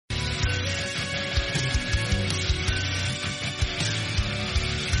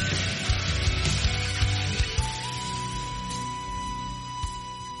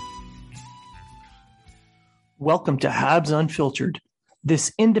Welcome to Habs Unfiltered.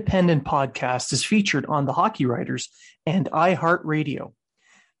 This independent podcast is featured on the Hockey Writers and iHeartRadio,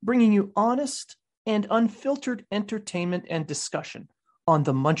 bringing you honest and unfiltered entertainment and discussion on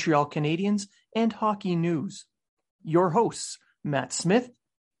the Montreal Canadiens and hockey news. Your hosts, Matt Smith,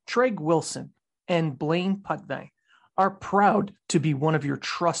 Treg Wilson, and Blaine Putney, are proud to be one of your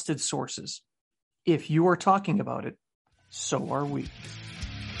trusted sources. If you are talking about it, so are we.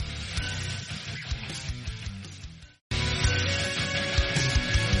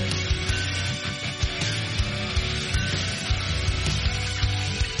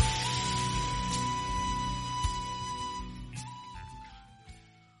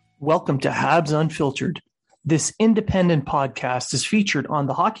 Welcome to Habs Unfiltered. This independent podcast is featured on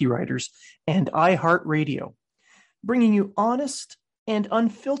the Hockey Writers and iHeartRadio, bringing you honest and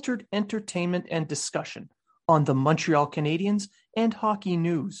unfiltered entertainment and discussion on the Montreal Canadiens and hockey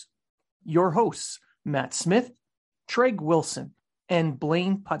news. Your hosts, Matt Smith, Treg Wilson, and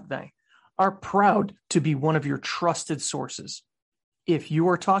Blaine Putney, are proud to be one of your trusted sources. If you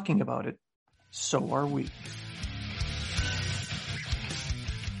are talking about it, so are we.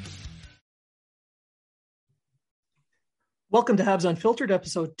 Welcome to Habs Unfiltered,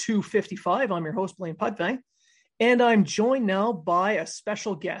 episode 255. I'm your host, Blaine Putney, and I'm joined now by a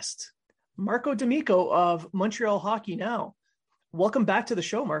special guest, Marco D'Amico of Montreal Hockey Now. Welcome back to the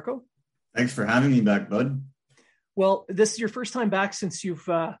show, Marco. Thanks for having me back, bud. Well, this is your first time back since you've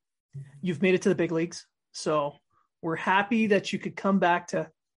made it to the big leagues, so we're happy that you could come back to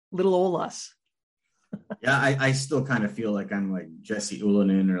little old us. Yeah, I still kind of feel like I'm like Jesse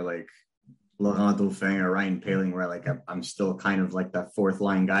Ullinen or like Laurent Dauphin or Ryan Poehling, where like I'm still kind of like that fourth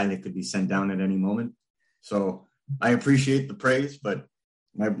line guy that could be sent down at any moment. So I appreciate the praise, but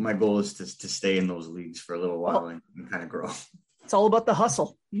my goal is to stay in those leagues for a little while and kind of grow. It's all about the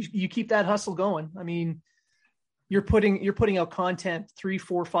hustle. You keep that hustle going. I mean, you're putting out content 3,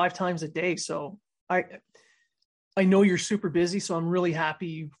 4, 5 times a day. So I know you're super busy. So I'm really happy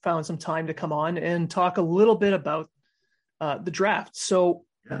you found some time to come on and talk a little bit about the draft. So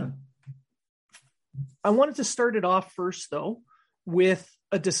yeah. I wanted to start it off first, though, with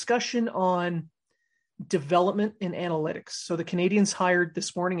a discussion on development and analytics. So the Canadiens hired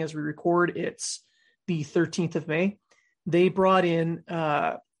this morning as we record, it's the 13th of May. They brought in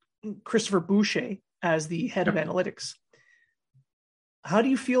Christopher Boucher as the head of analytics. How do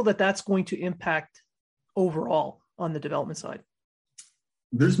you feel that that's going to impact overall on the development side?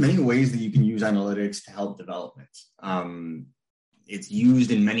 There's many ways that you can use analytics to help development. It's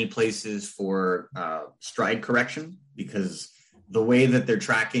used in many places for stride correction, because the way that they're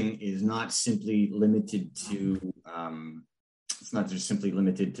tracking is not simply limited to, it's not just simply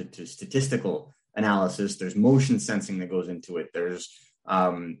limited to statistical analysis. There's motion sensing that goes into it. There's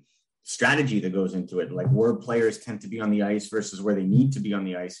strategy that goes into it, like where players tend to be on the ice versus where they need to be on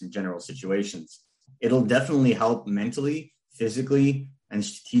the ice in general situations. It'll definitely help mentally, physically, and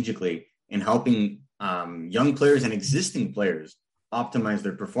strategically in helping young players and existing players optimize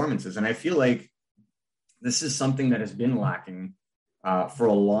their performances. And I feel like this is something that has been lacking for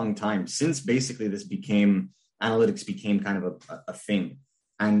a long time, since basically analytics became kind of a thing.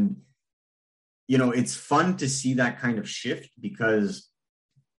 And, you know, it's fun to see that kind of shift, because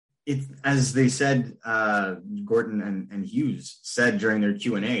it, as they said, Gordon and Hughes said during their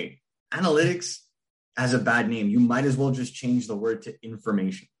Q&A, analytics has a bad name. You might as well just change the word to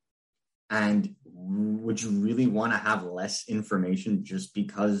information. And would you really want to have less information just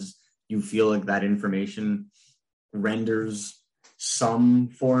because you feel like that information renders some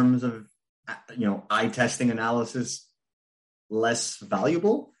forms of, eye testing analysis less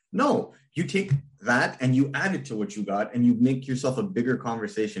valuable? No, you take that and you add it to what you got and you make yourself a bigger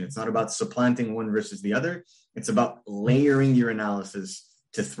conversation. It's not about supplanting one versus the other. It's about layering your analysis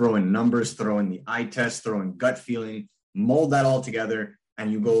to throw in numbers, throw in the eye test, throw in gut feeling, mold that all together,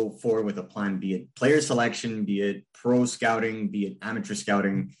 and you go forward with a plan, be it player selection, be it pro scouting, be it amateur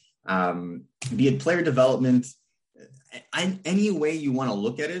scouting, be it player development. Any way you want to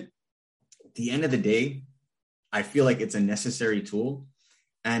look at it, at the end of the day, I feel like it's a necessary tool.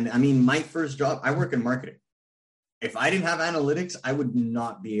 And I mean, my first job, I work in marketing. If I didn't have analytics, I would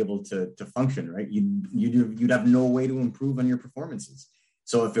not be able to function, right? You'd have no way to improve on your performances.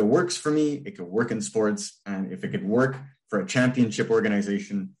 So if it works for me, it could work in sports. And if it could work for a championship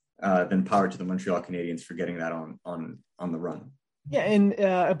organization, then power to the Montreal Canadiens for getting that on the run. Yeah, and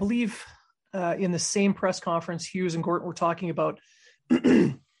I believe in the same press conference, Hughes and Gordon were talking about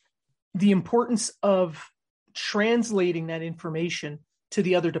the importance of translating that information to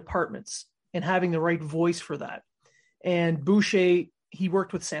the other departments and having the right voice for that. And Boucher, he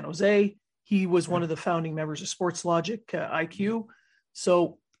worked with San Jose. He was one of the founding members of Sports Logic IQ.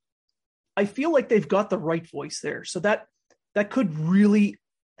 So I feel like they've got the right voice there. So that could really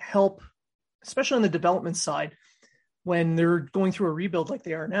help, especially on the development side, when they're going through a rebuild like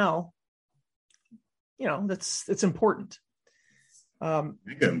they are now. It's important.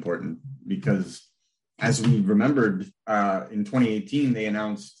 Mega important, because as we remembered in 2018, they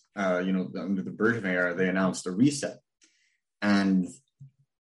announced, under the Bergevin era, they announced a reset. And,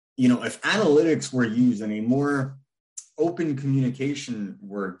 if analytics were used and a more open communication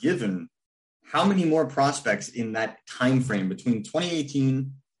were given, how many more prospects in that time frame between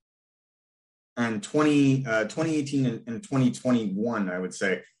 2018 and 2018 and 2021, I would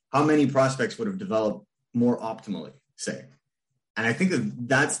say, how many prospects would have developed more optimally, say? And I think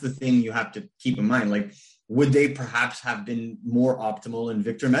that's the thing you have to keep in mind. Like, would they perhaps have been more optimal in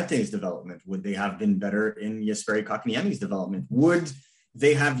Victor Mete's development? Would they have been better in Jesperi Kotkaniemi's development? Would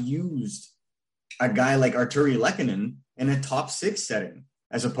they have used a guy like Arturi Lehkonen in a top 6 setting,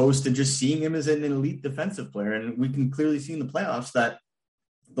 as opposed to just seeing him as an elite defensive player? And we can clearly see in the playoffs that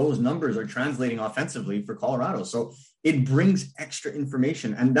those numbers are translating offensively for Colorado. So it brings extra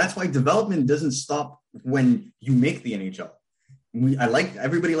information. And that's why development doesn't stop when you make the NHL.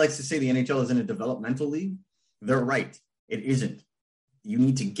 Everybody likes to say the NHL isn't a developmental league. They're right. It isn't. You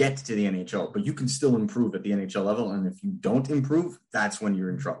need to get to the NHL, but you can still improve at the NHL level. And if you don't improve, that's when you're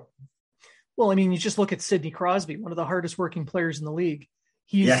in trouble. Well, I mean, you just look at Sidney Crosby, one of the hardest working players in the league.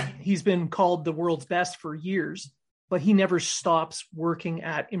 He's been called the world's best for years, but he never stops working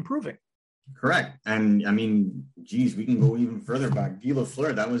at improving. Correct. And I mean, geez, we can go even further back. Guy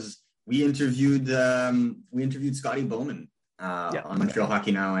Lafleur, we interviewed Scotty Bowman on Montreal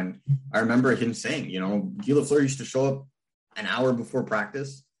Hockey Now. And I remember him saying, Guy Lafleur used to show up an hour before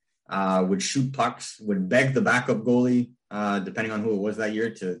practice, would shoot pucks, would beg the backup goalie, depending on who it was that year,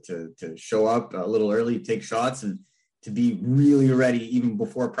 to show up a little early, take shots, and to be really ready even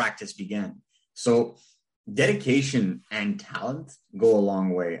before practice began. So dedication and talent go a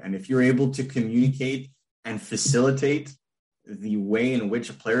long way. And if you're able to communicate and facilitate the way in which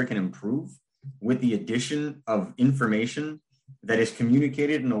a player can improve with the addition of information that is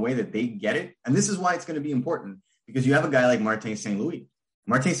communicated in a way that they get it. And this is why it's going to be important, because you have a guy like Martin St. Louis.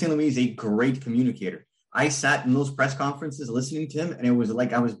 Martin St. Louis is a great communicator. I sat in those press conferences listening to him, and it was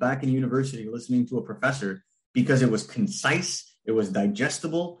like I was back in university listening to a professor, because it was concise, it was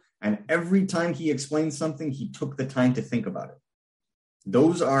digestible, and every time he explained something, he took the time to think about it.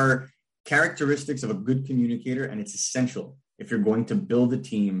 Those are characteristics of a good communicator, and it's essential if you're going to build a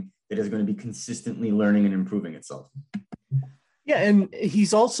team that is going to be consistently learning and improving itself. Yeah, and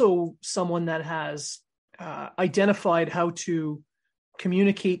he's also someone that has identified how to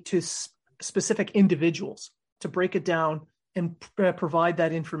communicate to specific individuals, to break it down and provide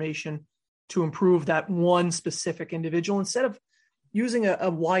that information to improve that one specific individual, instead of using a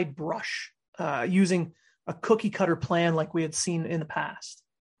wide brush, using a cookie cutter plan like we had seen in the past.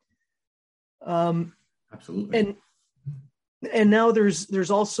 Absolutely. And now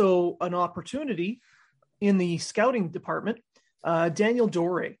there's also an opportunity in the scouting department. Daniel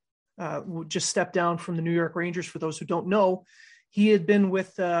Doré just stepped down from the New York Rangers. For those who don't know, he had been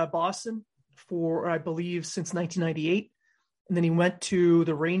with Boston for, I believe, since 1998. And then he went to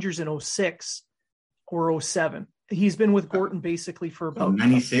the Rangers in 2006 or 2007. He's been with Gorton basically for about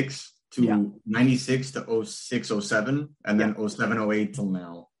 96 to 06, 07, and then 07, 08 till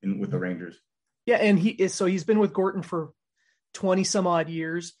now with the Rangers. Yeah, and he's been with Gorton for 20 some odd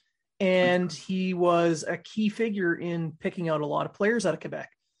years, and he was a key figure in picking out a lot of players out of Quebec.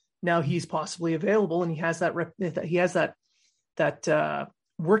 Now he's possibly available, and he has that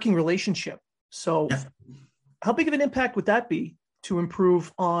working relationship. So how big of an impact would that be to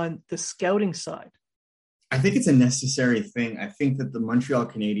improve on the scouting side? I think it's a necessary thing. I think that the Montreal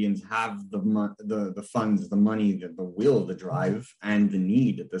Canadiens have the funds, the money, the will, the drive, and the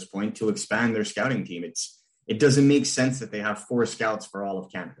need at this point to expand their scouting team. It doesn't make sense that they have 4 scouts for all of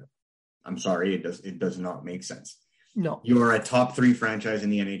Canada. I'm sorry, it does not make sense. No. You're a top 3 franchise in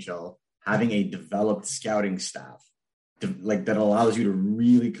the NHL, having a developed scouting staff that allows you to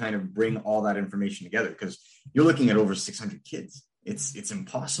really kind of bring all that information together, because you're looking at over 600 kids. It's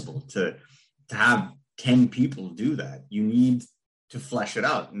impossible to have 10 people do that. You need to flesh it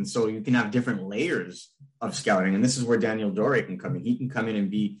out. And so you can have different layers of scouting. And this is where Daniel Doré can come in. He can come in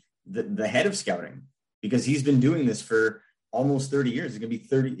and be the head of scouting, because he's been doing this for almost 30 years. It's going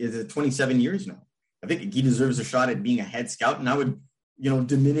to be 27 years now. I think he deserves a shot at being a head scout. And I would,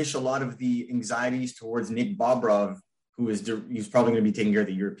 diminish a lot of the anxieties towards Nick Bobrov, he's probably going to be taking care of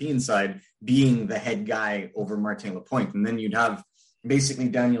the European side, being the head guy over Martin Lapointe. And then you'd have basically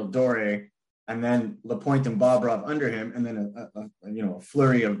Daniel Doré and then Lapointe and Bobrov under him, and then a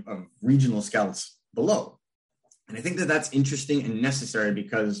flurry of regional scouts below. And I think that that's interesting and necessary,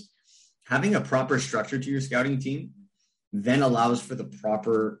 because having a proper structure to your scouting team then allows for the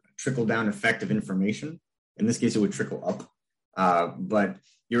proper trickle-down effect of information. In this case, it would trickle up, but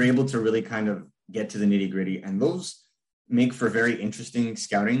you're able to really kind of get to the nitty-gritty, and those make for very interesting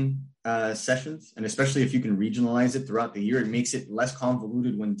scouting sessions. And especially if you can regionalize it throughout the year, it makes it less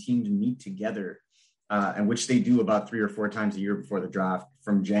convoluted when teams meet together, and which they do about 3 or 4 times a year before the draft,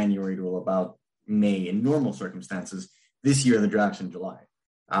 from January to about May in normal circumstances. This year, the draft's in July.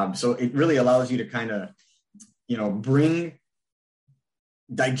 So it really allows you to kind of, bring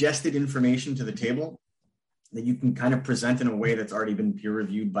digested information to the table that you can kind of present in a way that's already been peer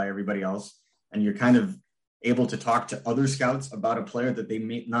reviewed by everybody else. And you're kind of able to talk to other scouts about a player that they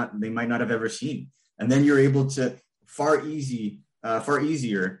might not have ever seen. And then you're able to far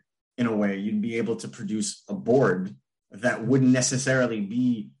easier in a way, you'd be able to produce a board that wouldn't necessarily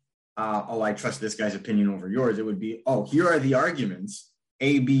be, I trust this guy's opinion over yours. It would be, here are the arguments,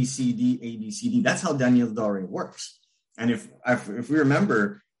 A, B, C, D, A, B, C, D. That's how Daniel Doré works. And if we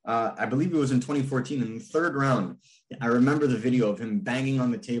remember, I believe it was in 2014 in the 3rd round, I remember the video of him banging on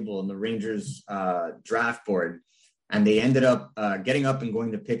the table in the Rangers draft board, and they ended up getting up and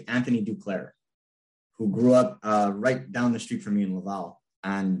going to pick Anthony Duclair, who grew up right down the street from me in Laval.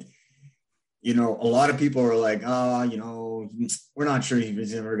 And, a lot of people were like, we're not sure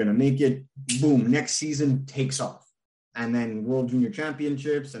he's ever going to make it. Boom, next season takes off. And then World Junior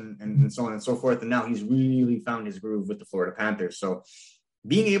Championships and so on and so forth. And now he's really found his groove with the Florida Panthers. So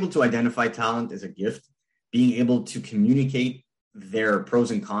being able to identify talent is a gift. Being able to communicate their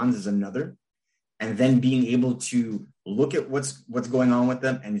pros and cons is another. And then being able to look at what's going on with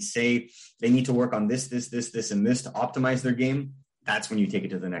them and say they need to work on this, and this to optimize their game. That's when you take it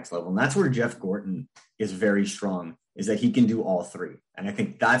to the next level. And that's where Jeff Gorton is very strong, is that he can do all three. And I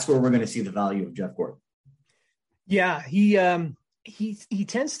think that's where we're going to see the value of Jeff Gorton. Yeah, he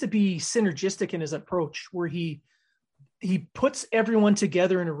tends to be synergistic in his approach, where he puts everyone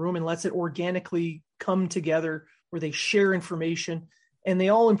together in a room and lets it organically come together, where they share information and they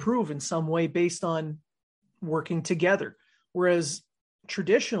all improve in some way based on working together. Whereas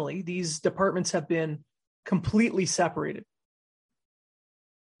traditionally, these departments have been completely separated.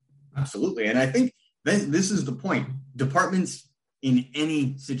 Absolutely. And I think this is the point. Departments in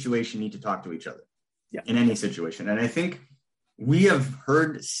any situation need to talk to each other. Yeah. In any situation. And I think we have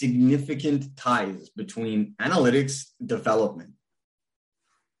heard significant ties between analytics development.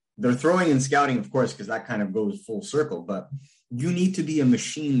 They're throwing in scouting, of course, because that kind of goes full circle, but you need to be a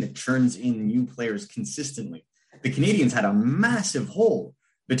machine that churns in new players consistently. The Canadians had a massive hole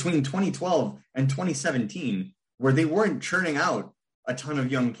between 2012 and 2017 where they weren't churning out a ton of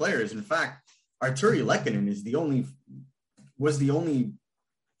young players. In fact, Arturi Lehkonen was the only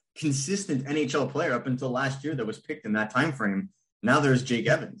consistent NHL player up until last year that was picked in that time frame. Now there's Jake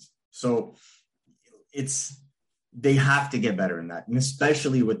Evans. So they have to get better in that, and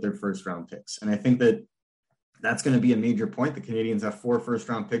especially with their first round picks. And I think that's going to be a major point. The Canadians have 4 first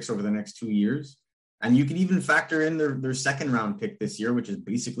round picks over the next 2 years. And you can even factor in their second round pick this year, which is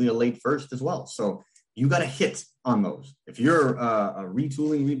basically a late first as well. So you got to hit on those. If you're a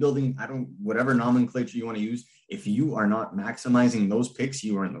retooling, rebuilding, whatever nomenclature you want to use, if you are not maximizing those picks,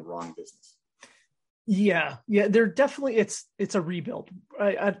 you are in the wrong business. Yeah. They're definitely, it's a rebuild.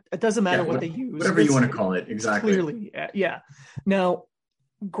 It doesn't matter what they use. Whatever you want to call it. Exactly. Clearly. Yeah. Now,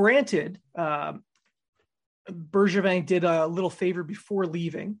 granted, Bergevin did a little favor before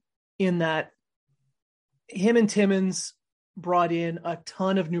leaving, in that him and Timmins brought in a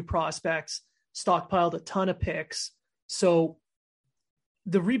ton of new prospects, stockpiled a ton of picks. So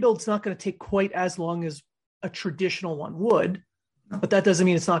the rebuild's not going to take quite as long as a traditional one would, but that doesn't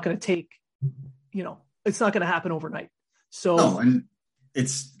mean it's not going to take, it's not going to happen overnight. So no, and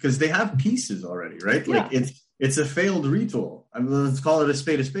it's because they have pieces already, right? Yeah. Like it's a failed retool. I mean, let's call it a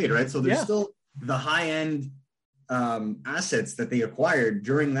spade, right? So there's still the high end assets that they acquired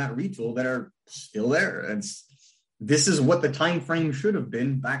during that retool that are still there. This is what the time frame should have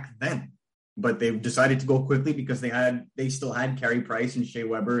been back then, but they've decided to go quickly because they still had Carey Price and Shea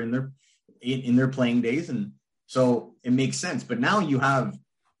Weber in their playing days, and so it makes sense. But now you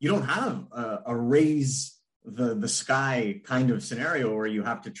don't have a raise the sky kind of scenario where you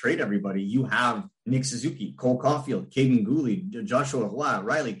have to trade everybody. You have Nick Suzuki, Cole Caulfield, Caden Gooley, Joshua Roy,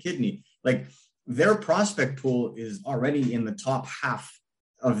 Riley Kidney. Like, their prospect pool is already in the top half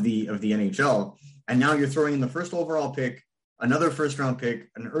of the NHL. And now you're throwing in the first overall pick, another first round pick,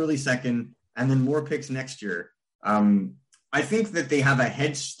 an early second, and then more picks next year. I think that they have a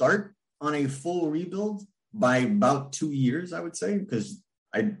head start on a full rebuild by about 2 years, I would say, because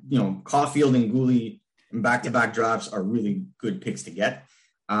Caulfield and Gooley in back-to-back drafts are really good picks to get.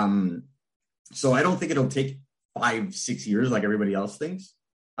 So I don't think it'll take 5-6 years like everybody else thinks,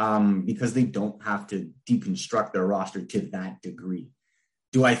 because they don't have to deconstruct their roster to that degree.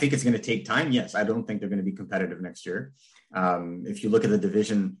 Do I think it's going to take time? Yes. I don't think they're going to be competitive next year. If you look at the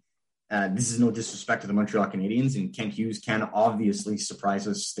division, this is no disrespect to the Montreal Canadiens, and Kent Hughes can obviously surprise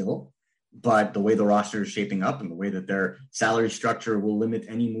us still, but the way the roster is shaping up and the way that their salary structure will limit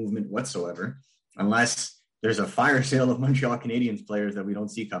any movement whatsoever, unless there's a fire sale of Montreal Canadiens players that we don't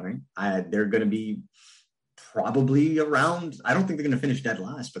see coming. They're going to be probably around, I don't think they're going to finish dead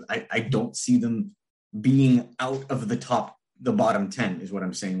last, but I don't see them being out of the bottom 10 is what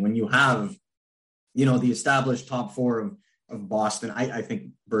I'm saying. When you have, the established top four of Boston, I think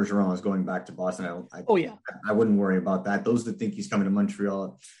Bergeron is going back to Boston. I wouldn't worry about that. Those that think he's coming to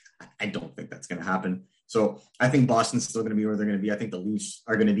Montreal, I don't think that's going to happen. So I think Boston's still going to be where they're going to be. I think the Leafs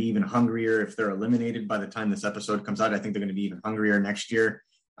are going to be even hungrier if they're eliminated by the time this episode comes out. I think they're going to be even hungrier next year.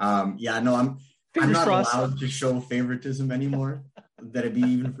 I'm not allowed to show favoritism anymore, that it be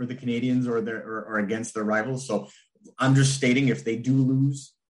even for the Canadians or against their rivals. So I'm just stating, if they do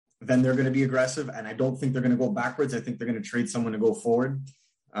lose, then they're going to be aggressive. And I don't think they're going to go backwards. I think they're going to trade someone to go forward.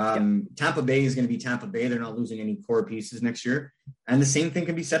 Tampa Bay is going to be Tampa Bay. They're not losing any core pieces next year. And the same thing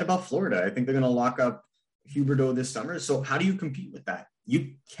can be said about Florida. I think they're going to lock up Huberdeau this summer. So how do you compete with that?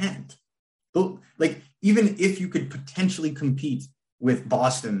 You can't. Even if you could potentially compete with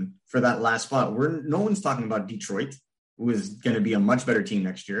Boston for that last spot, no one's talking about Detroit, who is going to be a much better team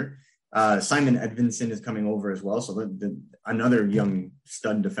next year. Simon Edvinsson is coming over as well. So another young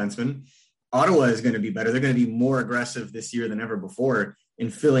stud defenseman. Ottawa is going to be better. They're going to be more aggressive this year than ever before in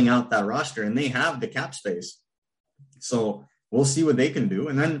filling out that roster, and they have the cap space. So we'll see what they can do.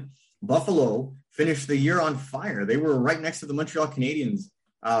 And then Buffalo finished the year on fire. They were right next to the Montreal Canadiens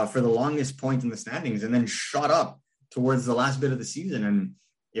for the longest point in the standings, and then shot up towards the last bit of the season. And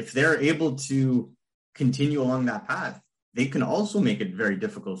if they're able to continue along that path, they can also make it very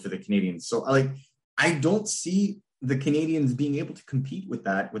difficult for the Canadiens. So I don't see the Canadiens being able to compete with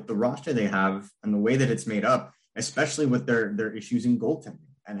that, with the roster they have and the way that it's made up, especially with their issues in goaltending.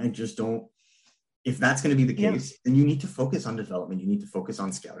 And I just don't, if that's going to be the case, then you need to focus on development. You need to focus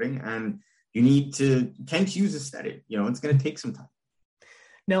on scouting, and you need to, Kent Hughes has said it, it's going to take some time.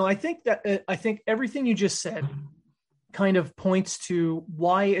 Now, I think everything you just said kind of points to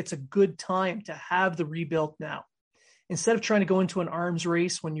why it's a good time to have the rebuild now, instead of trying to go into an arms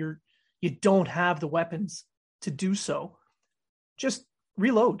race when you don't have the weapons to do so. Just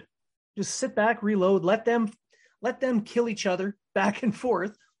reload, just sit back, reload, let them kill each other back and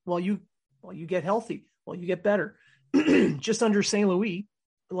forth while you get healthy, while you get better. Just under St. Louis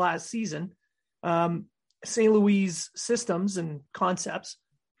last season, St. Louis' systems and concepts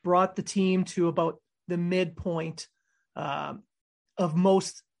brought the team to about the midpoint of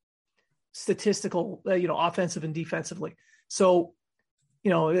most statistical, offensive and defensively. So,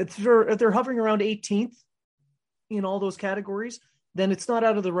 if they're hovering around 18th in all those categories, then it's not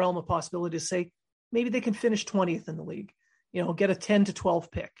out of the realm of possibility to say maybe they can finish 20th in the league, get a 10 to 12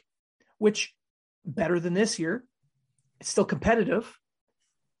 pick, which better than this year. It's still competitive,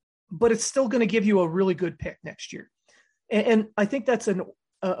 but it's still going to give you a really good pick next year. And I think that's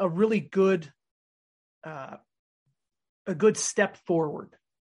a really good, a good step forward.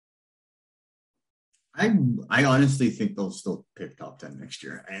 I honestly think they'll still pick top 10 next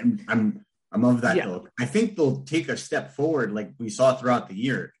year. I'm of that ilk. I think they'll take a step forward like we saw throughout the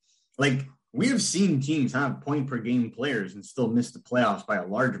year. Like, we have seen teams have point per game players and still miss the playoffs by a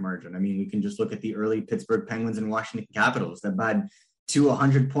large margin. I mean, we can just look at the early Pittsburgh Penguins and Washington Capitals that had 2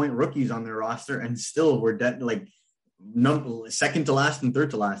 100-point rookies on their roster and still were second to last and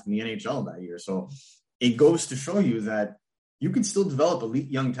third to last in the NHL that year. So it goes to show you that you can still develop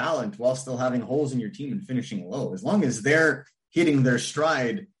elite young talent while still having holes in your team and finishing low. As long as they're hitting their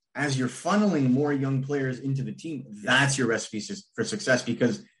stride as you're funneling more young players into the team, that's your recipe for success,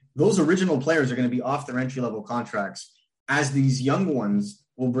 because those original players are going to be off their entry-level contracts as these young ones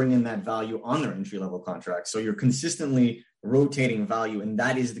will bring in that value on their entry-level contracts. So you're consistently rotating value, and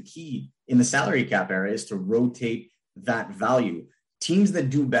that is the key in the salary cap era, is to rotate that value. Teams that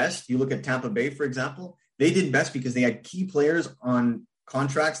do best, you look at Tampa Bay, for example, they did best because they had key players on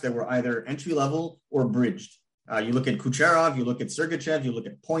contracts that were either entry-level or bridged. You look at Kucherov, you look at Sergachev, you look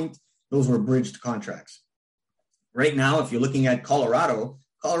at Point, those were bridged contracts. Right now, if you're looking at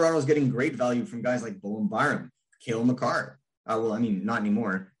Colorado's getting great value from guys like Bowen Byram, Cale Makar. Not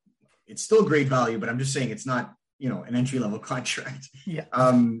anymore. It's still great value, but I'm just saying it's not, an entry-level contract. Yeah.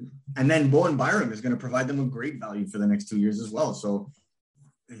 And then Bowen Byram is going to provide them with great value for the next 2 years as well. So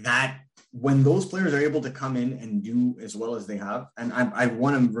that when those players are able to come in and do as well as they have, and I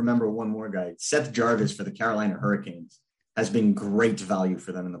want to remember one more guy, Seth Jarvis for the Carolina Hurricanes has been great value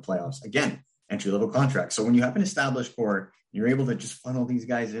for them in the playoffs. Again, entry-level contract. So when you have an established core, you're able to just funnel these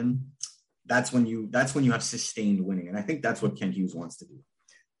guys in. That's when you have sustained winning. And I think that's what Kent Hughes wants to do.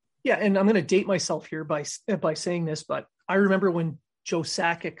 Yeah. And I'm going to date myself here by saying this, but I remember when Joe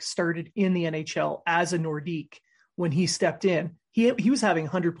Sakic started in the NHL as a Nordique, when he stepped in, he was having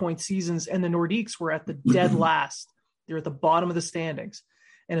 100-point seasons, and the Nordiques were at the dead last. They're at the bottom of the standings.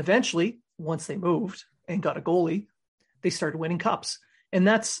 And eventually, once they moved and got a goalie, they started winning cups. And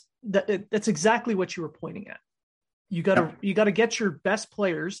that's exactly what you were pointing at. You got to get your best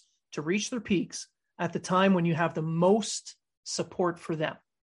players to reach their peaks at the time when you have the most support for them.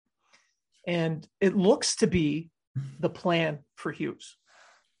 And it looks to be the plan for Hughes.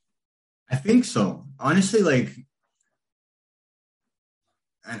 I think so. Honestly,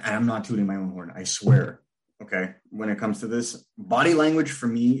 and I'm not tooting my own horn, I swear, okay, when it comes to this, body language for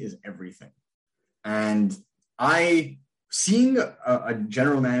me is everything. And seeing a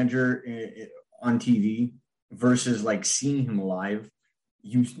general manager on TV versus seeing him live,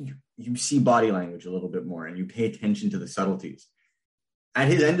 you see body language a little bit more and you pay attention to the subtleties. At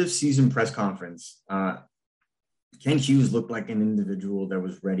his end of season press conference, Ken Hughes looked like an individual that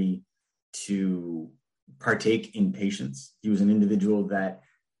was ready to partake in patience. He was an individual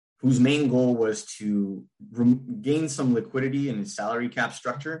whose main goal was to gain some liquidity in his salary cap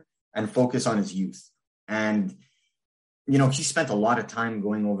structure and focus on his youth. And, he spent a lot of time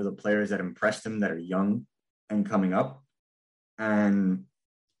going over the players that impressed him that are young and coming up. And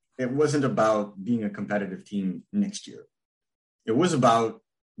it wasn't about being a competitive team next year. It was about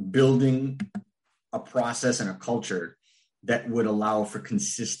building a process and a culture that would allow for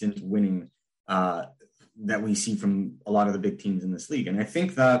consistent winning that we see from a lot of the big teams in this league. And I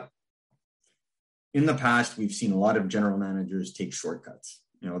think that in the past, we've seen a lot of general managers take shortcuts.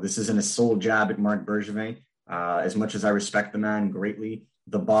 This isn't a sole jab at Marc Bergevin. As much as I respect the man greatly,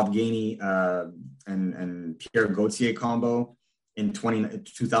 the Bob Gainey and Pierre Gauthier combo in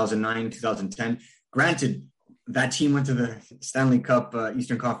 2009, 2010, granted, that team went to the Stanley Cup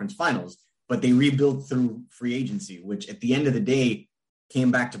Eastern Conference Finals, but they rebuilt through free agency, which at the end of the day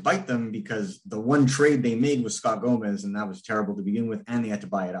came back to bite them because the one trade they made was Scott Gomez, and that was terrible to begin with, and they had to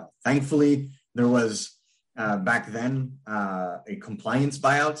buy it out. Thankfully, there was back then a compliance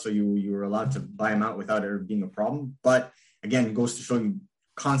buyout, so you were allowed to buy him out without it being a problem. But again, it goes to show you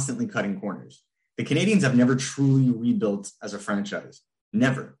constantly cutting corners. The Canadiens have never truly rebuilt as a franchise.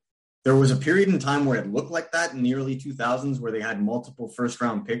 Never. There was a period in time where it looked like that in the early 2000s where they had multiple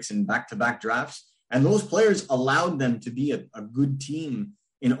first-round picks in back-to-back drafts. And those players allowed them to be a good team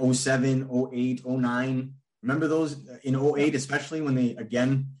in 07, 08, 09. Remember those in 08, especially when they,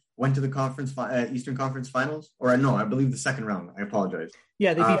 again, went to the Eastern Conference Finals? Or no, I believe the second round. I apologize.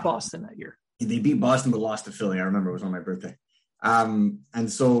 Yeah, they beat Boston that year. They beat Boston but lost to Philly. I remember it was on my birthday.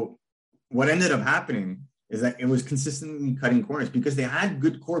 And so what ended up happening is that it was consistently cutting corners because they had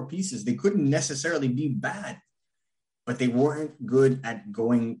good core pieces. They couldn't necessarily be bad, but they weren't good at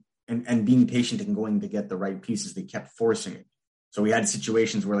going and being patient and going to get the right pieces. They kept forcing it. So we had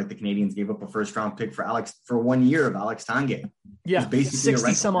situations where the Canadiens gave up a first round pick for 1 year of Alex Tanguay. Yeah,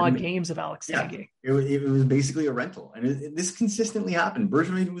 60 some odd games of Alex Tanguay. It was basically a rental. And this consistently happened.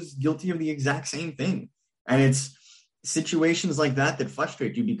 Bergevin was guilty of the exact same thing. And it's situations like that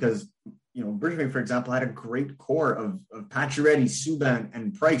frustrate you because, Bergevin, for example, had a great core of Pacioretty, Subban,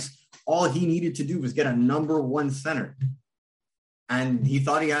 and Price. All he needed to do was get a number one center. And he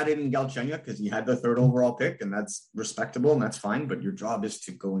thought he had it in Galchenyuk because he had the third overall pick, and that's respectable and that's fine. But your job is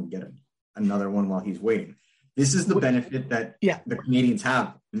to go and get another one while he's waiting. This is the benefit that the Canadiens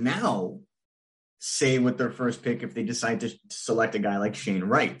have now, say with their first pick, if they decide to select a guy like Shane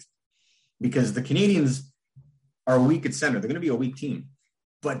Wright, because the Canadiens are weak at center. They're going to be a weak team,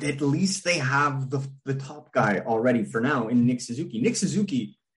 but at least they have the top guy already for now in Nick Suzuki. Nick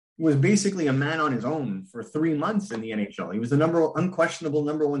Suzuki was basically a man on his own for 3 months in the NHL. He was the unquestionable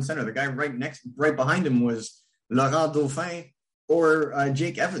number one center. The guy right behind him was Laurent Dauphin or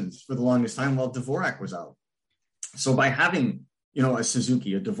Jake Evans for the longest time while Dvorak was out. So by having, a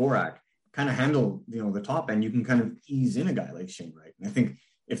Suzuki, a Dvorak kind of handle, the top end, you can kind of ease in a guy like Shane Wright. And I think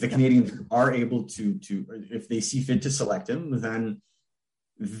if the Canadiens are able to if they see fit to select him, then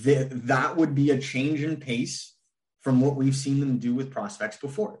that would be a change in pace from what we've seen them do with prospects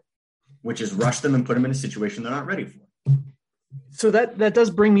before, which is rush them and put them in a situation they're not ready for. So that does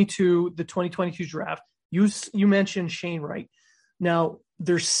bring me to the 2022 draft. You mentioned Shane Wright. Now,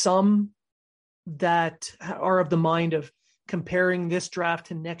 there's some that are of the mind of comparing this draft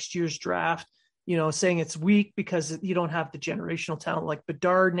to next year's draft, saying it's weak because you don't have the generational talent like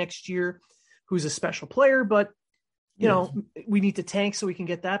Bedard next year, who's a special player, but we need to tank so we can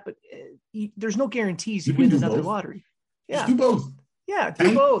get that. But there's no guarantees you win another lottery. Yeah. Just do both. Yeah.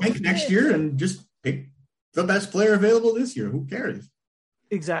 Do both. Tank next year and just pick the best player available this year. Who cares?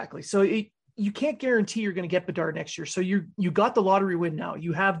 Exactly. So you can't guarantee you're going to get Bedard next year. So you got the lottery win now.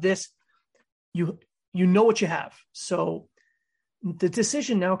 You have this. You know what you have. So the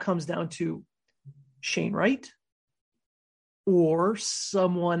decision now comes down to Shane Wright or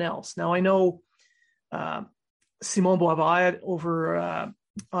someone else. Now I know Simon Boisvert over on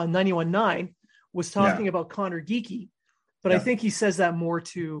 91.9 was talking about Connor Geekie, but I think he says that more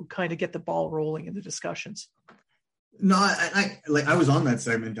to kind of get the ball rolling in the discussions. No, I was on that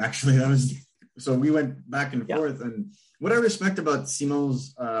segment actually. So we went back and forth, and what I respect about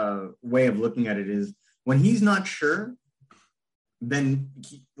Simon's way of looking at it is when he's not sure, then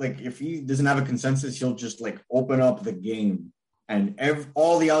if he doesn't have a consensus, he'll just open up the game and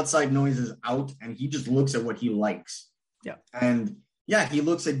all the outside noise is out, and he just looks at what he likes. Yeah. And he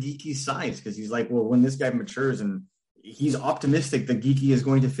looks at Geekie's size because he's like, well, when this guy matures, and he's optimistic that Geekie is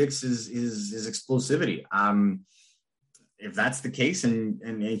going to fix his explosivity. If that's the case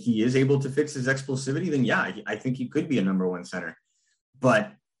and he is able to fix his explosivity, then I think he could be a number one center.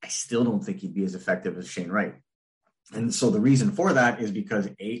 But I still don't think he'd be as effective as Shane Wright. And so the reason for that is because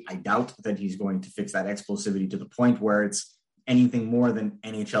I doubt that he's going to fix that explosivity to the point where it's anything more than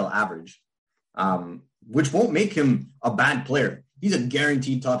NHL average, which won't make him a bad player. He's a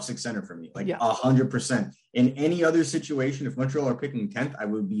guaranteed top 6 center for me, 100%. In any other situation, if Montreal are picking 10th, I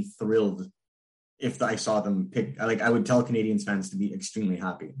would be thrilled if I saw them pick. I would tell Canadiens fans to be extremely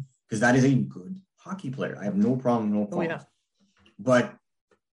happy because that is a good hockey player. I have no problem. But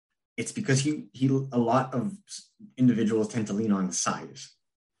it's because he a lot of individuals tend to lean on size,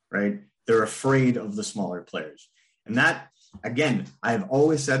 right? They're afraid of the smaller players. And that, again, I've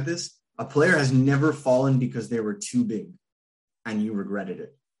always said this, a player has never fallen because they were too big and you regretted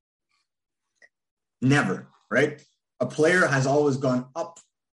it. Never, right? A player has always gone up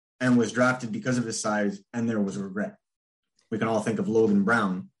and was drafted because of his size, and there was regret. We can all think of Logan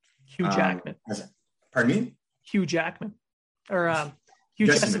Brown. Hugh Jackman. Pardon me? Hugh Jackman. Or Hugh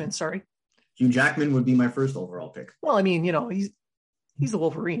Jessamine, sorry. Hugh Jackman would be my first overall pick. Well, I mean, he's the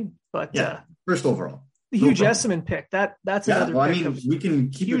Wolverine, but first overall. The Hugh Jessamine pick, that's another pick. We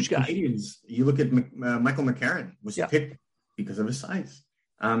can keep huge it Canadians. You look at Michael McCarron was picked because of his size.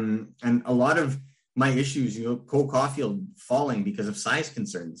 And a lot of my issues, Cole Caulfield falling because of size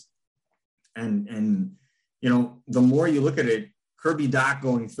concerns. And the more you look at it, Kirby Dach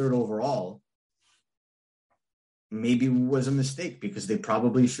going 3rd overall maybe was a mistake because they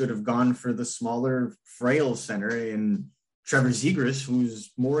probably should have gone for the smaller, frail center in Trevor Zegras,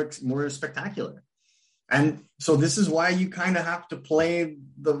 who's more spectacular. And so this is why you kind of have to play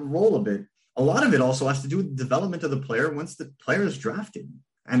the role a bit. A lot of it also has to do with the development of the player once the player is drafted.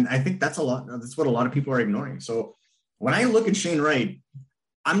 And I think that's what a lot of people are ignoring. So when I look at Shane Wright,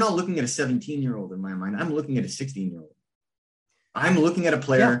 I'm not looking at a 17-year-old in my mind. I'm looking at a 16-year-old. I'm looking at a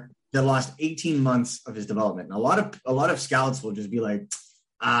player that lost 18 months of his development. And a lot of scouts will just be like,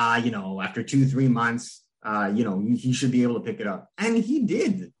 after 2-3 months, he should be able to pick it up. And he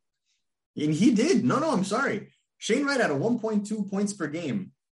did. No, I'm sorry. Shane Wright had a 1.2 points per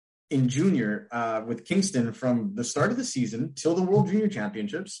game in junior with Kingston from the start of the season till the World Junior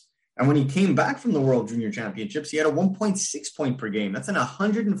Championships. And when he came back from the World Junior Championships, he had a 1.6 point per game. That's an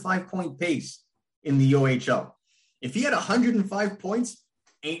 105 point pace in the OHL. If he had 105 points,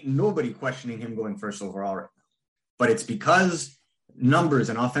 ain't nobody questioning him going first overall right now. But it's because numbers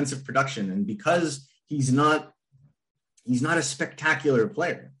and offensive production, and because he's not a spectacular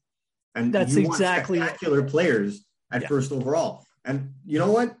player. And that's exactly spectacular players at first overall. And you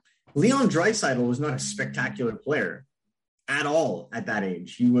know what? Leon Draisaitl was not a spectacular player at all at that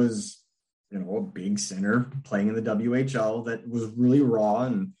age. He was, a big center playing in the WHL that was really raw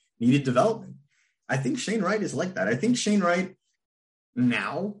and needed development. I think Shane Wright is like that. I think Shane Wright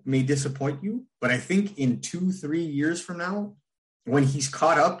now may disappoint you, but I think in 2-3 years from now, when he's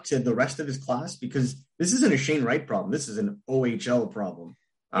caught up to the rest of his class, because this isn't a Shane Wright problem, this is an OHL problem.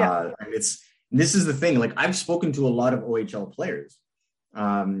 And this is the thing. I've spoken to a lot of OHL players.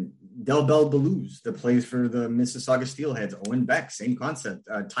 Del Bell Belouz that plays for the Mississauga Steelheads, Owen Beck, same concept.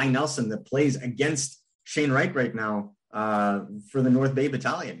 Ty Nelson that plays against Shane Wright right now for the North Bay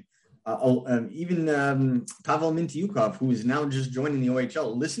Battalion. Even Pavel Mintyukov, who is now just joining the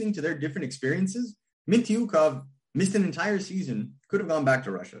OHL. Listening to their different experiences Mintyukov missed an entire season, could have gone back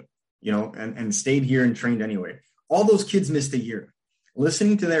to Russia, and stayed here and trained anyway. All those kids missed a year.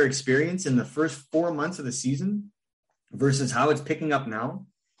 Listening to their experience in the first 4 months of the season versus how it's picking up now,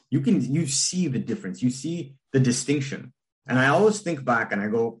 you see the difference. You see the distinction. And I always think back and I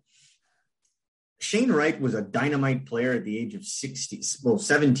go, Shane Wright was a dynamite player at the age of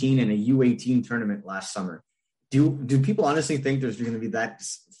 17 in a U18 tournament last summer. Do people honestly think there's going to be that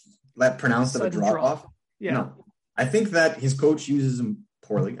pronounced of a drop off? Yeah. No. I think that his coach uses him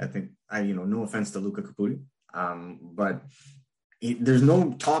poorly. I think, no offense to Luka Caputi, but there's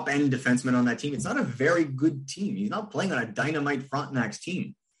no top end defenseman on that team. It's not a very good team. He's not playing on a dynamite Frontenac's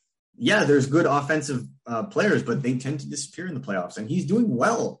team. Yeah, there's good offensive players, but they tend to disappear in the playoffs. And he's doing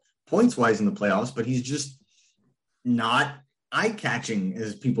well points-wise in the playoffs, but he's just not eye-catching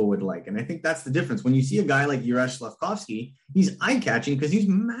as people would like. And I think that's the difference. When you see a guy like Juraj Slafkovsky, he's eye-catching because he's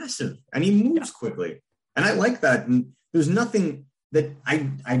massive and he moves quickly. And I like that. And there's nothing that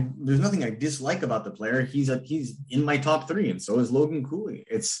there's nothing I dislike about the player. He's in my top 3, and so is Logan Cooley.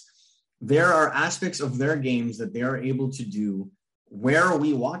 There are aspects of their games that they are able to do where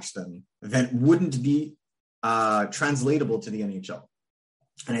we watch them that wouldn't be translatable to the NHL.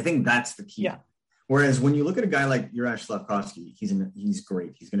 And I think that's the key. Yeah. Whereas when you look at a guy like Juraj Slafkovsky, he's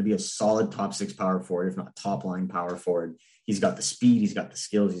great. He's going to be a solid top 6 power forward, if not top line power forward. He's got the speed, he's got the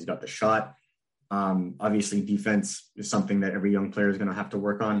skills, he's got the shot. Obviously, defense is something that every young player is going to have to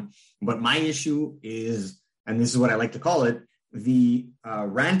work on. But my issue is, and this is what I like to call it, the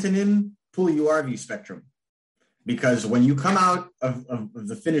Rantanen Puljujärvi spectrum. Because when you come out of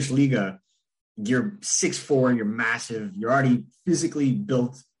the Finnish Liga, you're 6'4", you're massive, you're already physically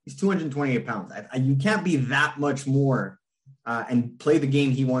built. He's 228 pounds. You can't be that much more and play the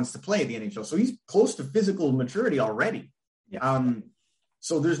game he wants to play at the NHL. So he's close to physical maturity already. Yeah.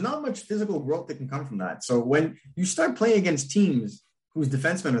 So there's not much physical growth that can come from that. So when you start playing against teams whose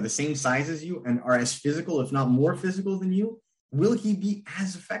defensemen are the same size as you and are as physical, if not more physical than you, will he be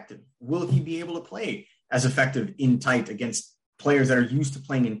as effective? Will he be able to play as effective in tight against players that are used to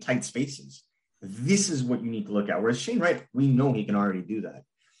playing in tight spaces? This is what you need to look at. Whereas Shane Wright, we know he can already do that.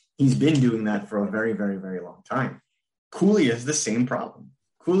 He's been doing that for a very, very, very long time. Cooley has the same problem.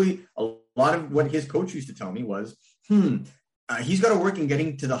 Cooley, a lot of what his coach used to tell me was, he's got to work in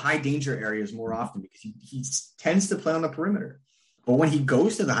getting to the high danger areas more often because he tends to play on the perimeter. But when he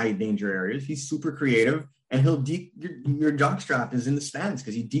goes to the high danger areas, he's super creative and he'll deke your jockstrap is in the stands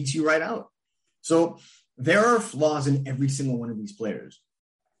because he dekes you right out. So there are flaws in every single one of these players.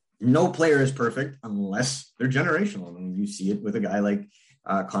 No player is perfect unless they're generational. And you see it with a guy like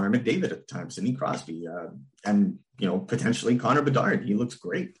Connor McDavid at the time, Sidney Crosby, and potentially Connor Bedard. He looks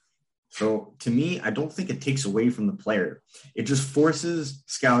great. So to me, I don't think it takes away from the player. It just forces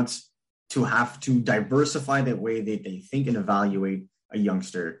scouts to have to diversify the way that they think and evaluate a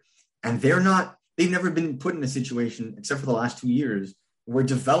youngster. And they've never been put in a situation, except for the last 2 years, where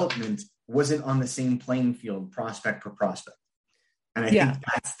development wasn't on the same playing field, prospect per prospect. And I think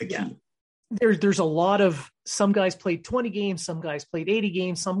that's the key. Yeah. There's a lot of, some guys played 20 games, some guys played 80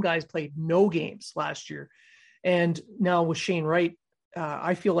 games, some guys played no games last year. And now with Shane Wright,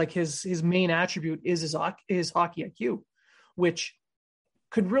 I feel like his main attribute is his hockey IQ, which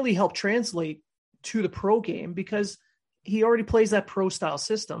could really help translate to the pro game because he already plays that pro style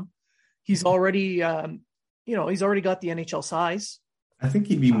system. He's already, he's already got the NHL size. I think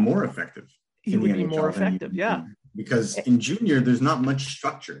he'd be more effective. He would be more effective, yeah. Because in junior, there's not much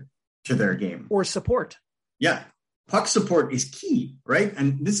structure to their game. Or support. Yeah. Puck support is key, right?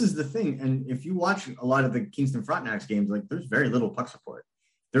 And this is the thing. And if you watch a lot of the Kingston Frontenacs games, like there's very little puck support.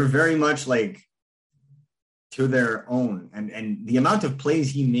 They're very much like to their own. And the amount of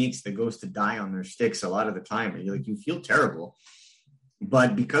plays he makes that goes to die on their sticks a lot of the time, you feel terrible.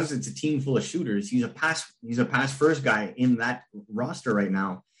 But because it's a team full of shooters, he's a pass first guy in that roster right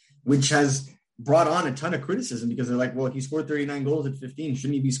now, which has brought on a ton of criticism because they're like, well, he scored 39 goals at 15.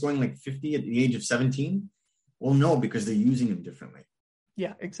 Shouldn't he be scoring like 50 at the age of 17? Well, no, because they're using him differently.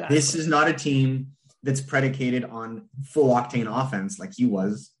 Yeah, exactly. This is not a team that's predicated on full octane offense like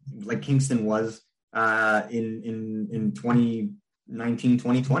Kingston was in 2019,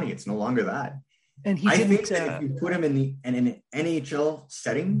 2020. It's no longer that. And I think that if you put him in an NHL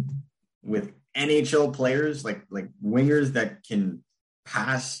setting with NHL players like wingers that can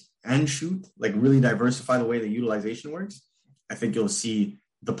pass and shoot, like really diversify the way the utilization works, I think you'll see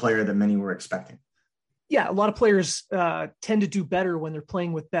the player that many were expecting. Yeah, a lot of players tend to do better when they're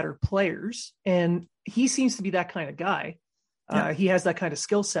playing with better players. And he seems to be that kind of guy. He has that kind of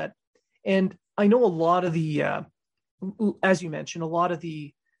skill set. And I know a lot of the, as you mentioned, a lot of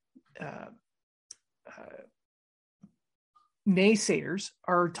the naysayers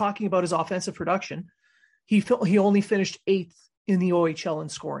are talking about his offensive production, he only finished 8th in the OHL in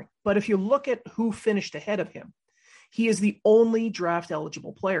scoring. But if you look at who finished ahead of him, he is the only draft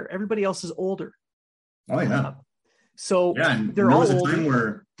eligible player. Everybody else is older. Oh yeah. So yeah, and they're all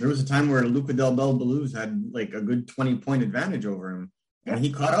older. There was a time where Luca Del Bel Belluz had like a good 20-point advantage over him, and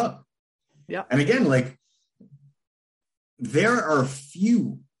he caught up. Yeah. And again, like there are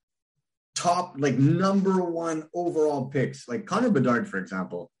few top, like number one overall picks. Like Connor Bedard, for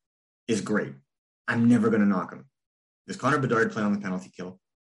example, is great. I'm never going to knock him. Does Connor Bedard play on the penalty kill?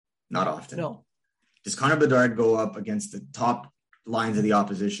 Not often. No. Does Connor Bedard go up against the top lines of the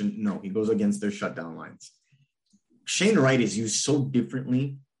opposition? No, he goes against their shutdown lines. Shane Wright is used so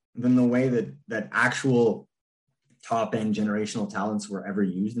differently than the way that actual top-end generational talents were ever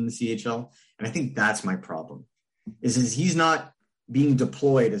used in the CHL. And I think that's my problem, is he's not being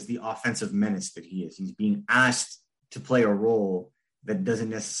deployed as the offensive menace that he is. He's being asked to play a role that doesn't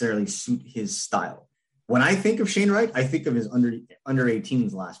necessarily suit his style. When I think of Shane Wright, I think of his under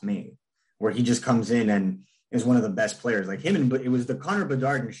 18s last May, where he just comes in and is one of the best players. Like him, and it was the Connor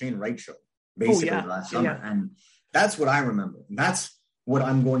Bedard and Shane Wright show, basically, last summer. Yeah. And that's what I remember. That's what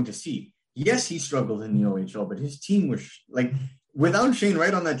I'm going to see. Yes, he struggled in the OHL, but his team was like, without Shane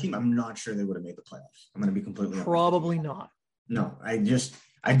Wright on that team, I'm not sure they would have made the playoffs. I'm going to be completely honest. Probably not. No, I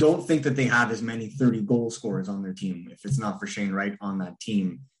don't think that they have as many 30 goal scorers on their team if it's not for Shane Wright on that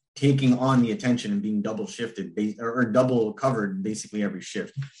team, taking on the attention and being double shifted or double covered basically every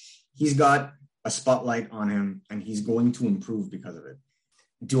shift. He's got a spotlight on him, and he's going to improve because of it.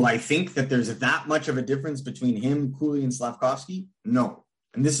 Do I think that there's that much of a difference between him, Cooley, and Slavkovsky? No.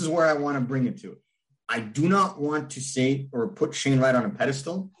 And this is where I want to bring it to. I do not want to say or put Shane Wright on a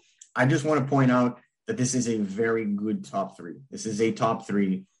pedestal. I just want to point out that this is a very good top three. This is a top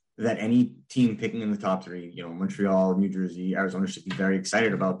three that any team picking in the top three, Montreal, New Jersey, Arizona should be very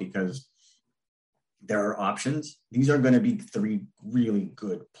excited about, because there are options. These are going to be three really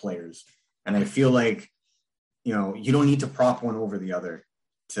good players. And I feel like, you don't need to prop one over the other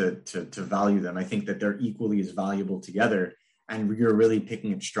to value them. I think that they're equally as valuable together. And you're really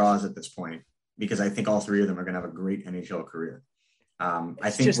picking at straws at this point, because I think all three of them are going to have a great NHL career. I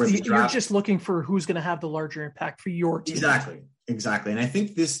think you're just looking for who's going to have the larger impact for your team. Exactly. And I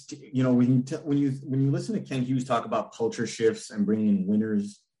think this, when you listen to Ken Hughes talk about culture shifts and bringing in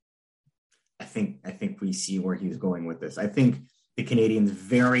winners, I think we see where he's going with this. I think the Canadians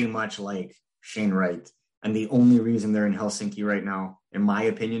very much like Shane Wright, and the only reason they're in Helsinki right now, in my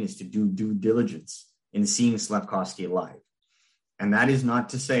opinion, is to do due diligence in seeing Slavkovsky live. And that is not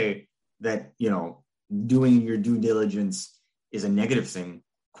to say that, doing your due diligence is a negative thing.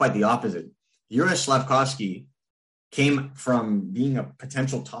 Quite the opposite. Juraj Slavkovsky came from being a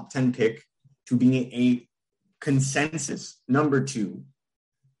potential top 10 pick to being a consensus number 2,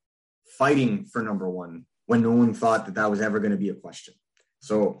 fighting for number 1 when no one thought that was ever going to be a question.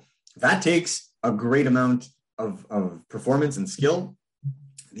 So that takes a great amount of performance and skill.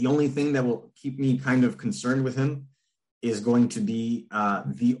 The only thing that will keep me kind of concerned with him is going to be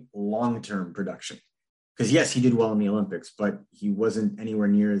the long-term production. Because yes, he did well in the Olympics, but he wasn't anywhere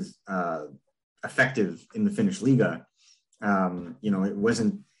near as effective in the Finnish Liga. It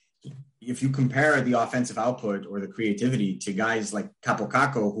wasn't, if you compare the offensive output or the creativity to guys like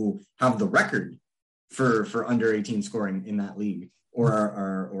Capocacco, who have the record for under 18 scoring in that league,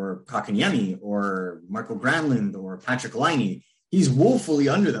 or Kakanyemi, or Marco Granlund, or Patrick Laine, he's woefully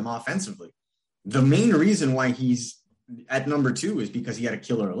under them offensively. The main reason why he's at number 2 is because he had a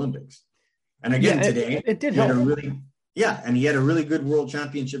killer Olympics. And again, today, it did help. And he had a really good World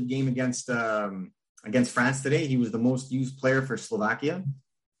Championship game against France today. He was the most used player for Slovakia,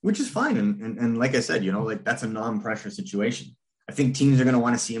 which is fine. And like I said, that's a non-pressure situation. I think teams are going to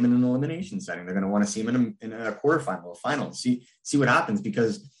want to see him in an elimination setting. They're going to want to see him in a quarterfinal, a final, see what happens,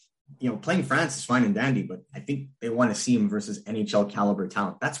 because, playing France is fine and dandy, but I think they want to see him versus NHL caliber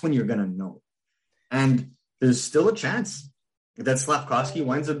talent. That's when you're going to know. And there's still a chance that Slavkovsky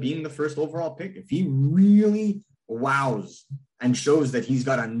winds up being the first overall pick. If he really wows and shows that he's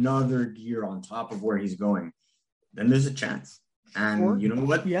got another gear on top of where he's going, then there's a chance. And you know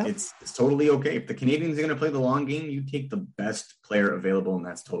what? Yeah. It's totally okay. If the Canadians are going to play the long game, you take the best player available, and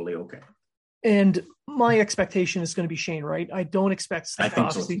that's totally okay. And my expectation is going to be Shane Wright. I don't expect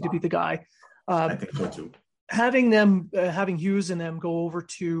Slavkovsky to be the guy. I think so too. Having Hughes and them go over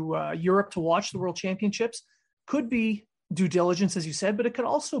to Europe to watch the World Championships could be due diligence, as you said, but it could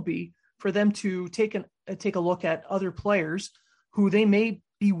also be for them to take a look at other players who they may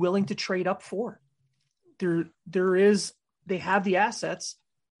be willing to trade up for. They have the assets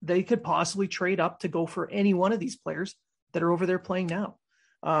they could possibly trade up to go for any one of these players that are over there playing now.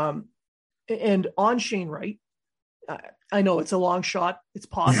 And on Shane Wright, I know it's a long shot. It's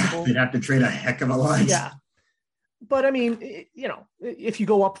possible. Yeah, they'd have to trade a heck of a lot. Yeah. But I mean, you know, if you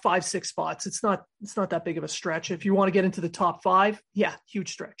go up 5-6 spots, it's not that big of a stretch. If you want to get into the top 5, yeah,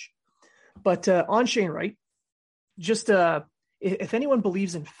 huge stretch. But on Shane Wright, just if anyone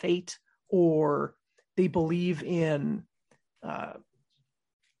believes in fate or they believe in,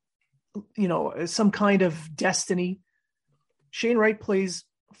 you know, some kind of destiny, Shane Wright plays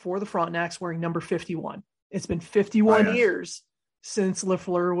for the Frontenacs wearing number 51. It's been 51 years since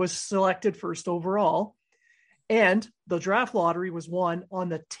Lafleur was selected first overall. And the draft lottery was won on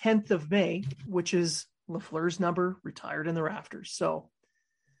the 10th of May, which is Lafleur's number retired in the rafters. So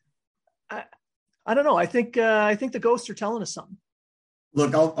I don't know. I think the ghosts are telling us something.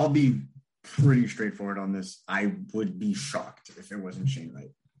 Look, I'll be pretty straightforward on this. I would be shocked if it wasn't Shane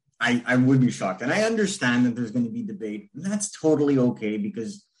Wright. I would be shocked. And I understand that there's going to be debate. And that's totally okay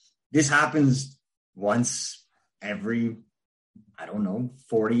because this happens once every,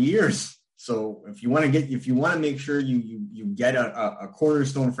 40 years. So if you want to make sure you get a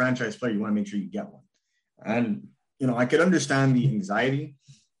cornerstone franchise player, you want to make sure you get one. And, you know, I could understand the anxiety,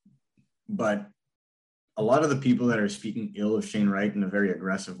 but a lot of the people that are speaking ill of Shane Wright in a very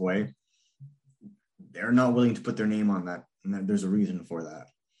aggressive way, they're not willing to put their name on that. And there's a reason for that.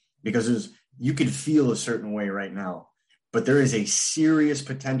 Because you could feel a certain way right now, but there is a serious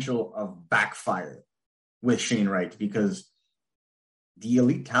potential of backfire with Shane Wright because the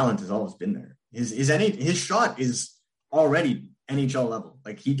elite talent has always been there. His shot is already NHL level.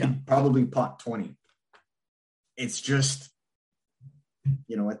 Like he could probably pot 20. It's just,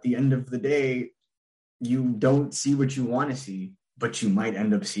 you know, at the end of the day, you don't see what you want to see, but you might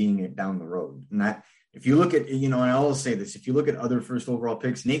end up seeing it down the road. And that, if you look at, you know, and I always say this, if you look at other first overall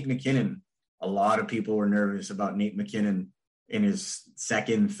picks, Nate McKinnon, a lot of people were nervous about Nate McKinnon in his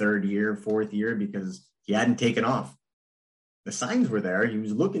second, third year, fourth year, because he hadn't taken off. The signs were there. He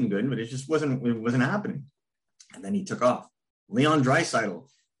was looking good, but it just wasn't happening. And then he took off. Leon Draisaitl,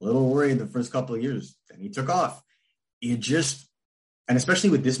 a little worried the first couple of years. Then he took off. And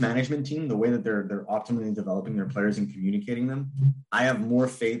especially with this management team, the way that they're optimally developing their players and communicating them, I have more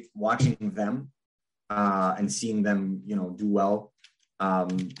faith watching them and seeing them, you know, do well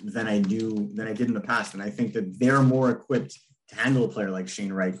than I did in the past. And I think that they're more equipped to handle a player like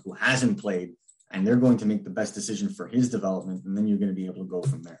Shane Wright, who hasn't played, and they're going to make the best decision for his development. And then you're going to be able to go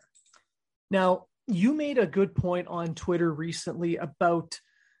from there. Now, you made a good point on Twitter recently about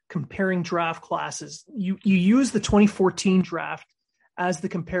comparing draft classes. You used the 2014 draft as the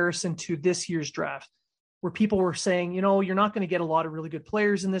comparison to this year's draft, where people were saying, you know, you're not going to get a lot of really good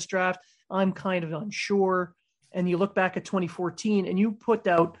players in this draft. I'm kind of unsure. And you look back at 2014 and you put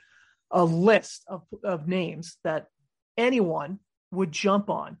out a list of names that anyone would jump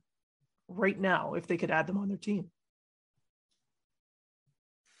on right now if they could add them on their team.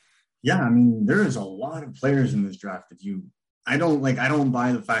 Yeah, I mean, there is a lot of players in this draft that I don't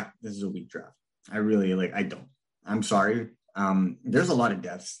buy the fact this is a weak draft. I don't. I'm sorry. There's a lot of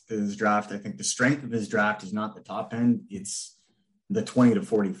depth to this draft. I think the strength of this draft is not the top end. It's the 20 to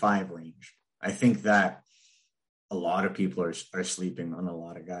 45 range. I think that a lot of people are sleeping on a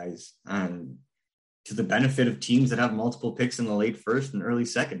lot of guys, and to the benefit of teams that have multiple picks in the late first and early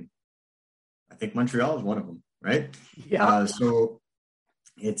second. I think Montreal is one of them, right? Yeah. So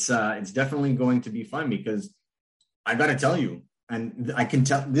it's definitely going to be fun because I got to tell you, and I can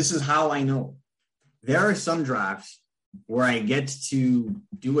tell, this is how I know. There are some drafts where I get to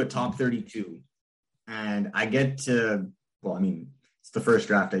do a top 32 and I get to, it's the first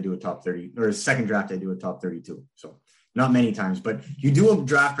draft I do a top 30 or second draft I do a top 32. So not many times, but you do a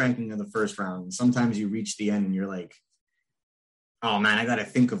draft ranking in the first round. And sometimes you reach the end and you're like, oh man, I got to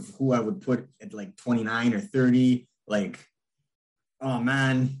think of who I would put at like 29 or 30. Like, oh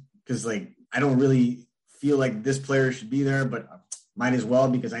man, because like, I don't really feel like this player should be there, but might as well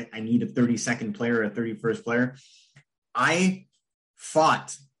because I need a 32nd player or a 31st player. I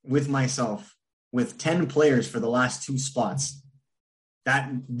fought with myself with 10 players for the last 2 spots.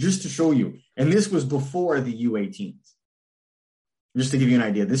 That just to show you. And this was before the U18s. Just to give you an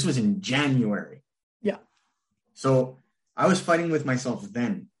idea, this was in January. Yeah. So I was fighting with myself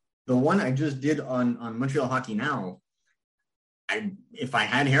then. The one I just did on Montreal Hockey Now, if I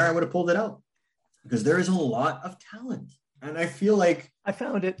had hair, I would have pulled it out because there is a lot of talent. And I feel like I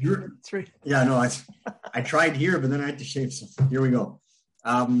found it. It's right. Yeah, no, I tried here, but then I had to shave some. Here we go.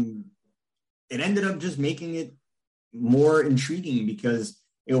 It ended up just making it more intriguing because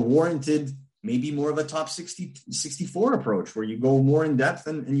it warranted maybe more of a top 64 approach where you go more in depth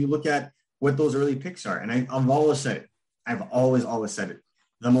and you look at what those early picks are. And I've always said it. I've always said it.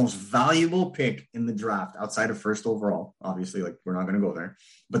 The most valuable pick in the draft outside of first overall, obviously, like we're not going to go there,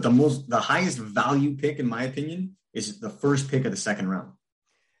 but the highest value pick, in my opinion, is the first pick of the second round.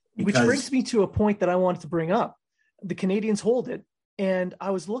 Which brings me to a point that I wanted to bring up. The Canadians hold it. And I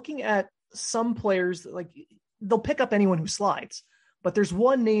was looking at some players that, like, they'll pick up anyone who slides, but there's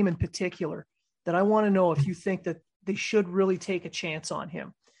one name in particular that I want to know if you think that they should really take a chance on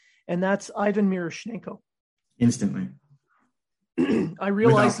him. And that's Ivan Miroshnichenko. Instantly. I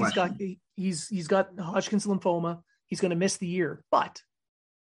realize he's got Hodgkin's lymphoma. He's going to miss the year, but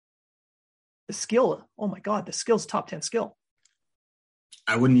the skill, oh my God, the skill's top 10 skill.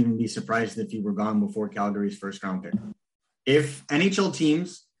 I wouldn't even be surprised if he were gone before Calgary's first round pick. If NHL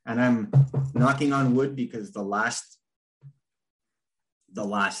teams, and I'm knocking on wood because the last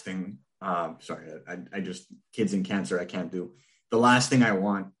thing, I just, kids and cancer, I can't do. The last thing I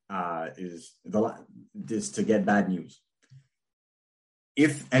want is to get bad news.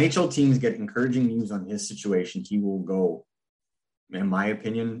 If NHL teams get encouraging news on his situation, he will go, in my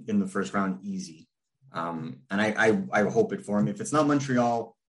opinion, in the first round easy. And I hope it for him. If it's not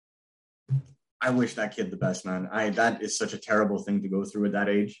Montreal, I wish that kid the best, man. That is such a terrible thing to go through at that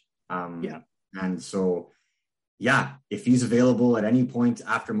age. And so, yeah, if he's available at any point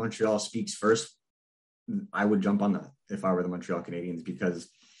after Montreal speaks first, I would jump on that if I were the Montreal Canadiens, because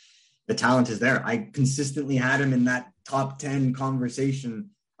the talent is there. I consistently had him in that top 10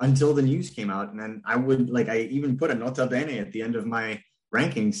 conversation until the news came out. And then I even put a nota bene at the end of my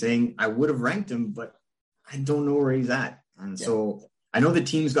ranking saying I would have ranked him, but I don't know where he's at. And so I know the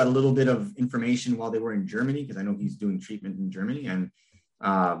team's got a little bit of information while they were in Germany, because I know he's doing treatment in Germany. And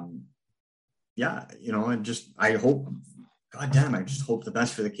I hope, goddamn, I just hope the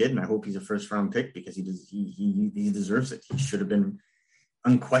best for the kid. And I hope he's a first round pick, because he deserves it. He should have been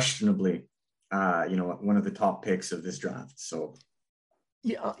unquestionably, one of the top picks of this draft. So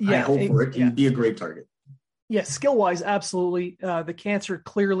I hope for it. He'd be a great target. Yeah, skill-wise, absolutely. The cancer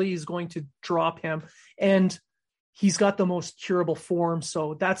clearly is going to drop him, and he's got the most curable form.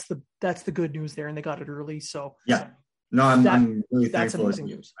 So that's the good news there, and they got it early. So yeah, no, I'm really that's thankful. Amazing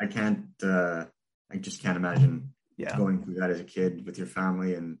news. I just can't imagine going through that as a kid with your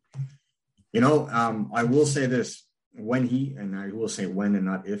family. And I will say this: I will say when and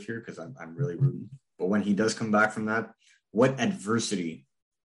not if here, because I'm really rooting. But when he does come back from that, what adversity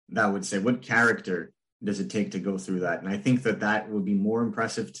that would say, what character does it take to go through that? And I think that would be more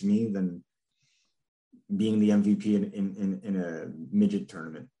impressive to me than being the MVP in a midget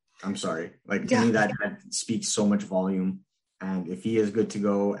tournament. I'm sorry. To me, that speaks so much volume. And if he is good to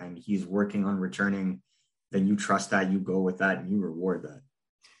go and he's working on returning, then you trust that, you go with that, and you reward that.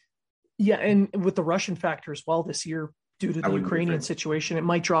 Yeah, and with the Russian factor as well this year, due to the Ukrainian situation, it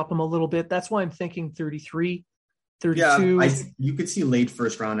might drop him a little bit. That's why I'm thinking 33. 32. Yeah, you could see late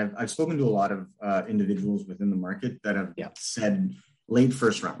first round. I've spoken to a lot of individuals within the market that have said late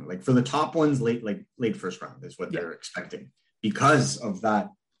first round. Like for the top ones, late first round is what they're expecting because of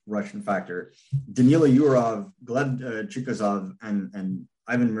that Russian factor. Danila Yurov, Gleb Chikazov, and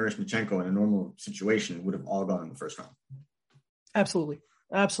Ivan Miroshnichenko in a normal situation would have all gone in the first round. Absolutely.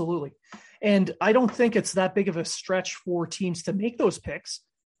 And I don't think it's that big of a stretch for teams to make those picks.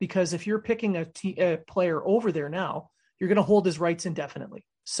 Because if you're picking a player over there now, you're going to hold his rights indefinitely.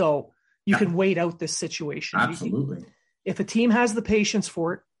 So you can wait out this situation. Absolutely. If a team has the patience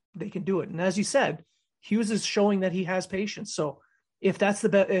for it, they can do it. And as you said, Hughes is showing that he has patience. So if that's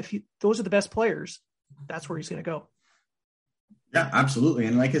those are the best players, that's where he's going to go. Yeah, absolutely.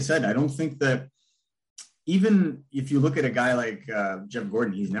 And like I said, I don't think that even if you look at a guy like Jeff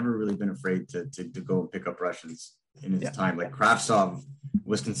Gordon, he's never really been afraid to go and pick up Russians in his time. Like Kravtsov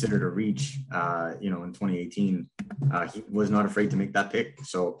was considered a reach, in 2018. He was not afraid to make that pick.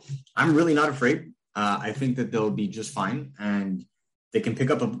 So I'm really not afraid. I think that they'll be just fine. And they can pick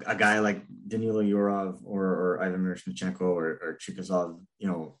up a guy like Danila Yurov or Ivan Miroshnichenko or Chikazov,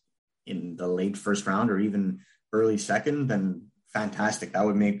 in the late first round or even early second, then fantastic. That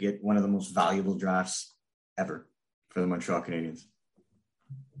would make it one of the most valuable drafts ever for the Montreal Canadiens.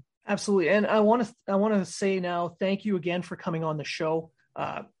 Absolutely. And I want to say now, thank you again for coming on the show.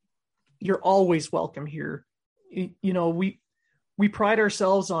 You're always welcome here. We pride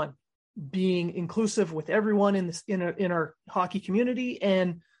ourselves on being inclusive with everyone in our hockey community.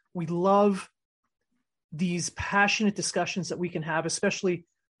 And we love these passionate discussions that we can have, especially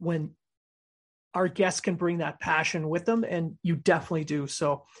when our guests can bring that passion with them. And you definitely do.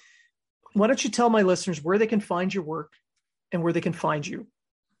 So why don't you tell my listeners where they can find your work and where they can find you?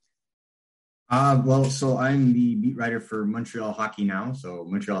 So I'm the beat writer for Montreal Hockey Now, so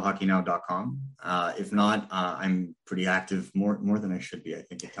montrealhockeynow.com. If not, I'm pretty active, more than I should be, I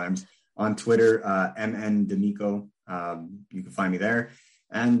think, at times. On Twitter, MN D'Amico. You can find me there.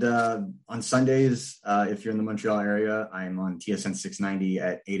 And on Sundays, if you're in the Montreal area, I'm on TSN 690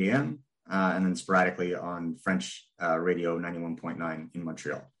 at 8 a.m. And then sporadically on French radio 91.9 in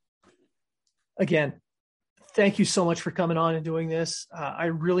Montreal. Again, thank you so much for coming on and doing this. I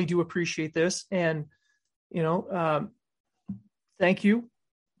really do appreciate this. And, thank you.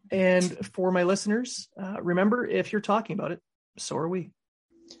 And for my listeners, remember, if you're talking about it, so are we.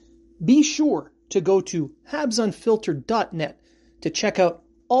 Be sure to go to habsunfiltered.net to check out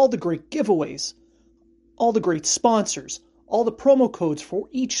all the great giveaways, all the great sponsors, all the promo codes for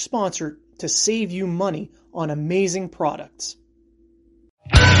each sponsor to save you money on amazing products.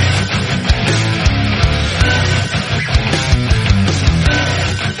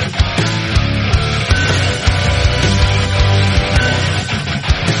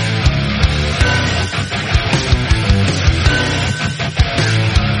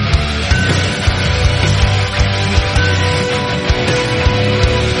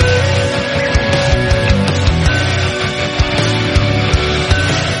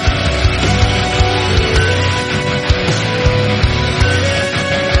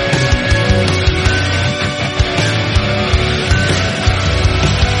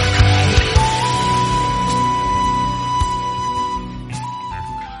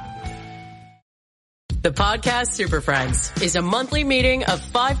 The Podcast Super Friends is a monthly meeting of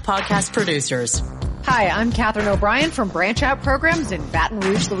 5 podcast producers. Hi, I'm Katherine O'Brien from Branch Out Programs in Baton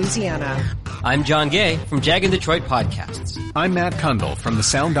Rouge, Louisiana. I'm John Gay from Jag and Detroit Podcasts. I'm Matt Kundle from the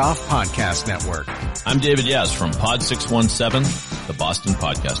Sound Off Podcast Network. I'm David Yaz from Pod 617, the Boston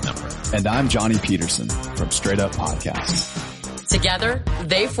Podcast Network. And I'm Johnny Peterson from Straight Up Podcasts. Together,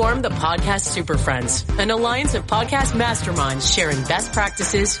 they form the Podcast Super Friends, an alliance of podcast masterminds sharing best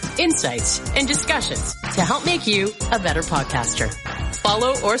practices, insights, and discussions to help make you a better podcaster.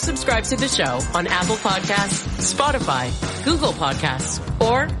 Follow or subscribe to the show on Apple Podcasts, Spotify, Google Podcasts,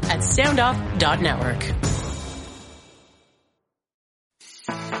 or at soundoff.network.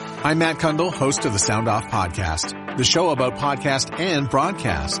 I'm Matt Kundle, host of the Sound Off Podcast, the show about podcast and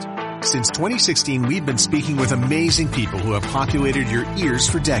broadcast. Since 2016, we've been speaking with amazing people who have populated your ears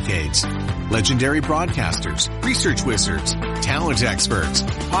for decades. Legendary broadcasters, research wizards, talent experts,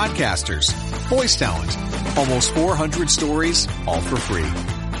 podcasters, voice talent. Almost 400 stories, all for free.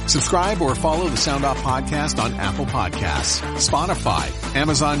 Subscribe or follow the Sound Off Podcast on Apple Podcasts, Spotify,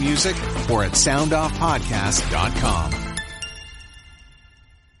 Amazon Music, or at soundoffpodcast.com.